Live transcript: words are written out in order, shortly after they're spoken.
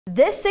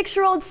This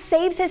 6-year-old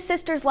saves his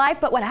sister's life,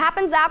 but what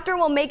happens after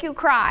will make you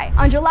cry.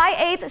 On July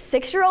 8th,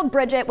 6-year-old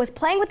Bridget was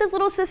playing with his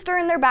little sister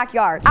in their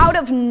backyard. Out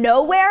of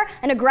nowhere,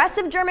 an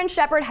aggressive German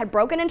Shepherd had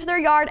broken into their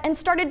yard and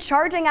started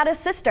charging at his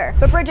sister.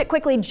 But Bridget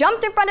quickly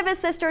jumped in front of his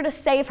sister to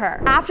save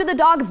her. After the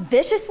dog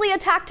viciously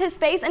attacked his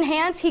face and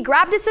hands, he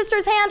grabbed his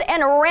sister's hand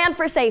and ran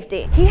for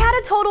safety. He had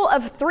a total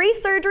of 3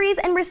 surgeries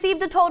and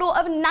received a total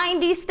of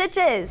 90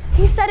 stitches.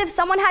 He said if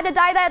someone had to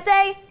die that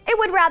day, it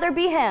would rather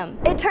be him.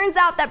 It turns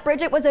out that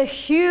Bridget was a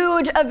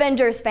huge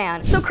Avengers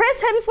fan. So Chris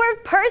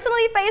Hemsworth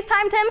personally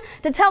FaceTimed him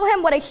to tell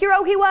him what a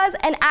hero he was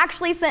and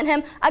actually sent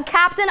him a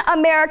Captain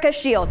America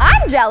shield.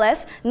 I'm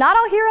jealous. Not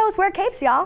all heroes wear capes, y'all.